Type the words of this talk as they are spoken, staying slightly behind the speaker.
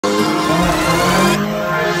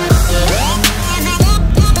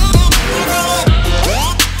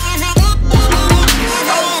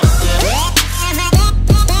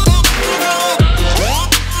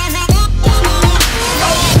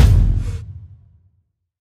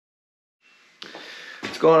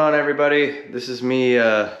going on, everybody? This is me,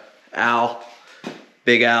 Al,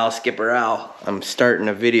 Big Al, Skipper Al. I'm starting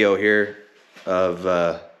a video here of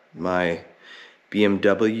my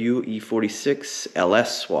BMW E46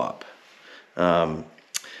 LS swap. I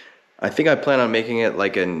think I plan on making it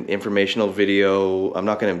like an informational video. I'm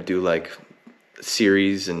not going to do like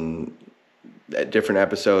series and different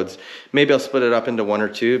episodes. Maybe I'll split it up into one or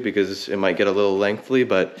two because it might get a little lengthy,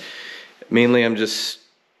 but mainly I'm just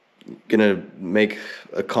gonna make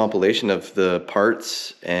a compilation of the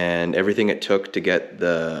parts and everything it took to get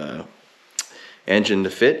the engine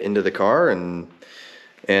to fit into the car, and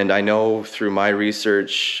I know through my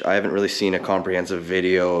research I haven't really seen a comprehensive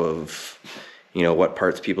video of, you know, what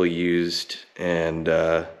parts people used, and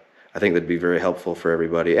I think that'd be very helpful for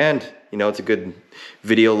everybody. And you know, it's a good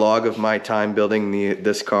video log of my time building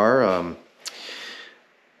this car.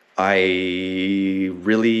 I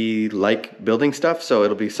really like building stuff, so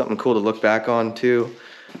it'll be something cool to look back on too.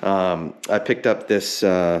 I picked up this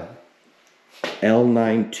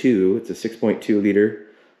L92. It's a 6.2 liter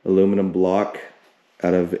aluminum block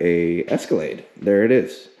out of a Escalade. There it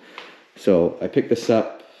is. So I picked this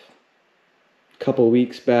up a couple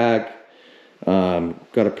weeks back.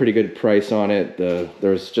 Got a pretty good price on it.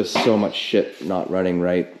 There's just so much shit not running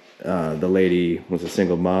right. The lady was a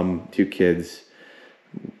single mom, 2 kids.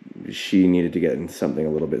 She needed to get into something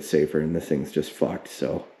a little bit safer, and this thing's just fucked.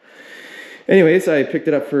 So anyways, I picked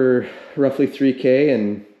it up for roughly $3K,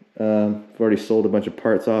 and I've already sold a bunch of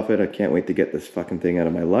parts off it. I can't wait to get this fucking thing out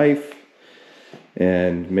of my life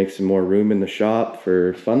and make some more room in the shop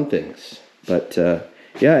for fun things. But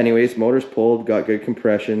yeah, anyways, motor's pulled, got good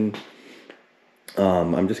compression.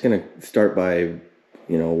 I'm just gonna start by, you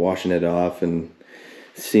know, washing it off and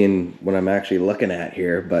seeing what I'm actually looking at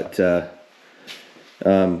here. But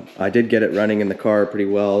I did get it running in the car pretty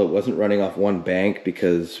well. It wasn't running off one bank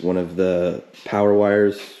because one of the power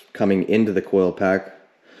wires coming into the coil pack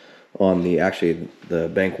on the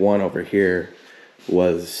bank 1 over here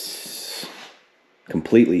was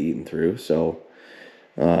completely eaten through. So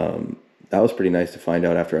that was pretty nice to find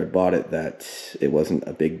out after I bought it that it wasn't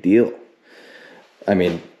a big deal. I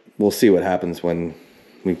mean, we'll see what happens when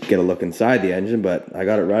we get a look inside the engine, but I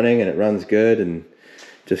got it running and it runs good, and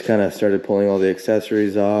just kind of started pulling all the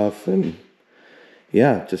accessories off, and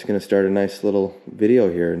yeah, just gonna start a nice little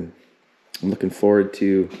video here, and I'm looking forward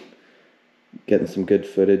to getting some good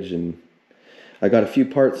footage. And I got a few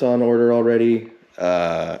parts on order already.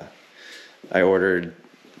 I ordered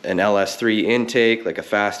an LS3 intake, like a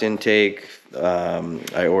fast intake.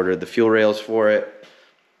 I ordered the fuel rails for it.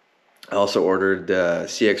 I also ordered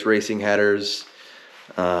CX racing headers.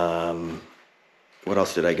 What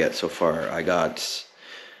else did I get so far? I got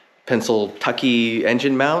pencil tucky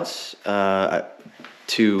engine mounts,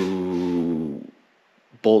 2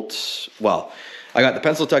 bolts. Well, I got the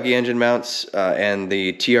pencil tucky engine mounts and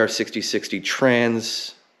the TR6060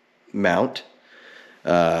 trans mount.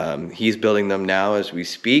 He's building them now as we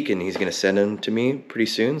speak, and he's going to send them to me pretty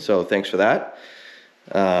soon, so thanks for that.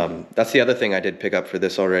 That's the other thing I did pick up for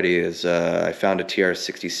this already is I found a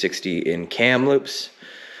TR6060 in cam loops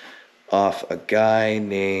off a guy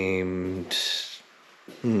named...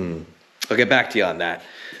 I'll get back to you on that.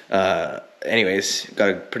 Anyways, got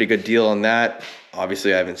a pretty good deal on that.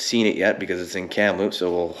 Obviously, I haven't seen it yet because it's in cam loop,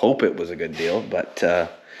 so we'll hope it was a good deal. But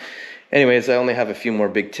anyways, I only have a few more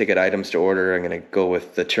big ticket items to order. I'm going to go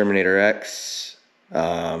with the Terminator X.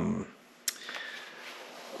 What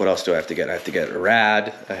else do I have to get? I have to get a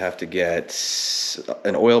rad. I have to get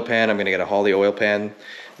an oil pan. I'm going to get a Holley oil pan.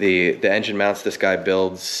 The engine mounts this guy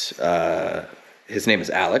builds, his name is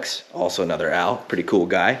Alex, also another Al, pretty cool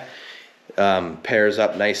guy. Pairs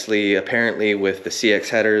up nicely apparently with the CX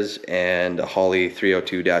headers and a Holley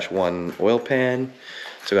 302-1 oil pan.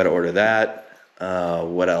 So got to order that.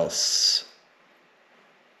 What else?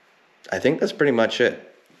 I think that's pretty much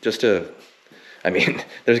it. I mean,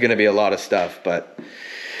 there's going to be a lot of stuff, but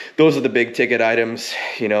those are the big ticket items.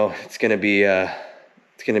 You know, it's going to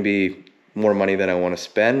be more money than I want to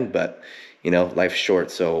spend, but you know, life's short,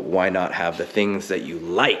 so why not have the things that you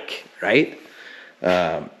like, right?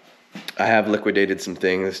 I have liquidated some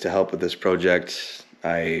things to help with this project.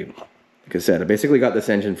 Like I said, I basically got this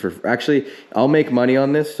engine for, actually, I'll make money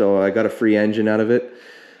on this, so I got a free engine out of it.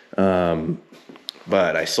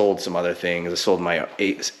 But I sold some other things. I sold my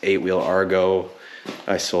 8-wheel Argo.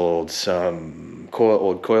 I sold some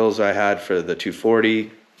old coils I had for the 240.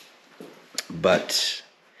 But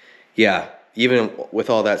yeah, even with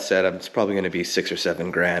all that said, it's probably going to be $6 or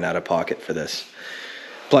 $7 grand out of pocket for this.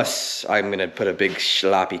 Plus, I'm going to put a big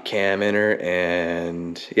sloppy cam in her,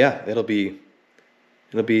 and yeah, it'll be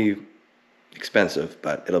expensive,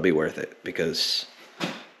 but it'll be worth it because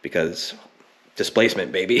because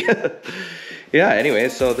displacement, baby. Yeah, anyway,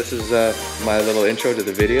 so this is my little intro to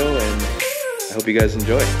the video, and I hope you guys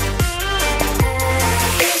enjoy.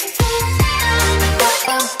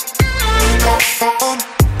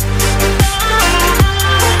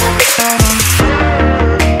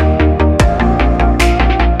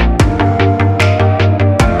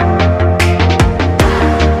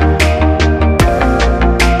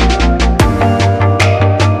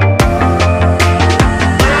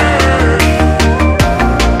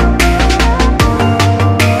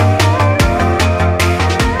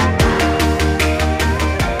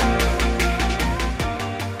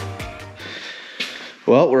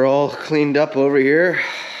 Well, we're all cleaned up over here.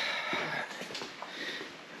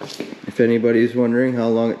 If anybody's wondering how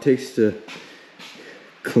long it takes to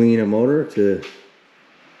clean a motor to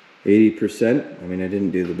 80%, I mean, I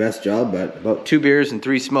didn't do the best job, but about 2 beers and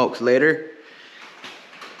 3 smokes later,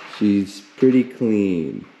 she's pretty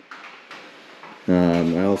clean.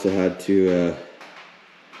 I also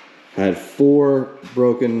had 4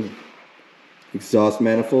 broken exhaust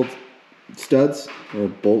manifold studs, or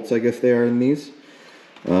bolts I guess they are in these.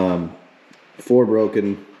 4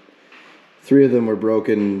 broken. 3 of them were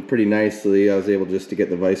broken pretty nicely. I was able just to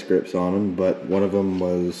get the vice grips on them, but one of them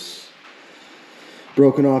was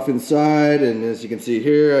broken off inside, and as you can see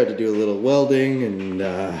here, I had to do a little welding,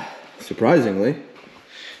 and surprisingly,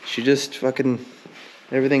 she just fucking,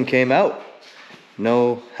 everything came out.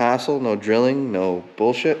 No hassle, no drilling, no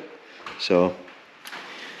bullshit. So,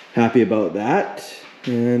 happy about that.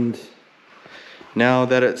 And now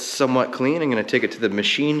that it's somewhat clean, I'm gonna take it to the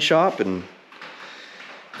machine shop, and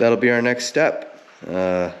that'll be our next step.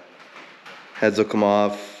 Heads will come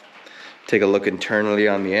off, take a look internally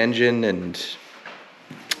on the engine, and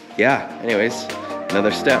yeah, anyways,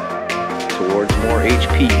 another step towards more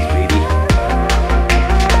HPs, baby.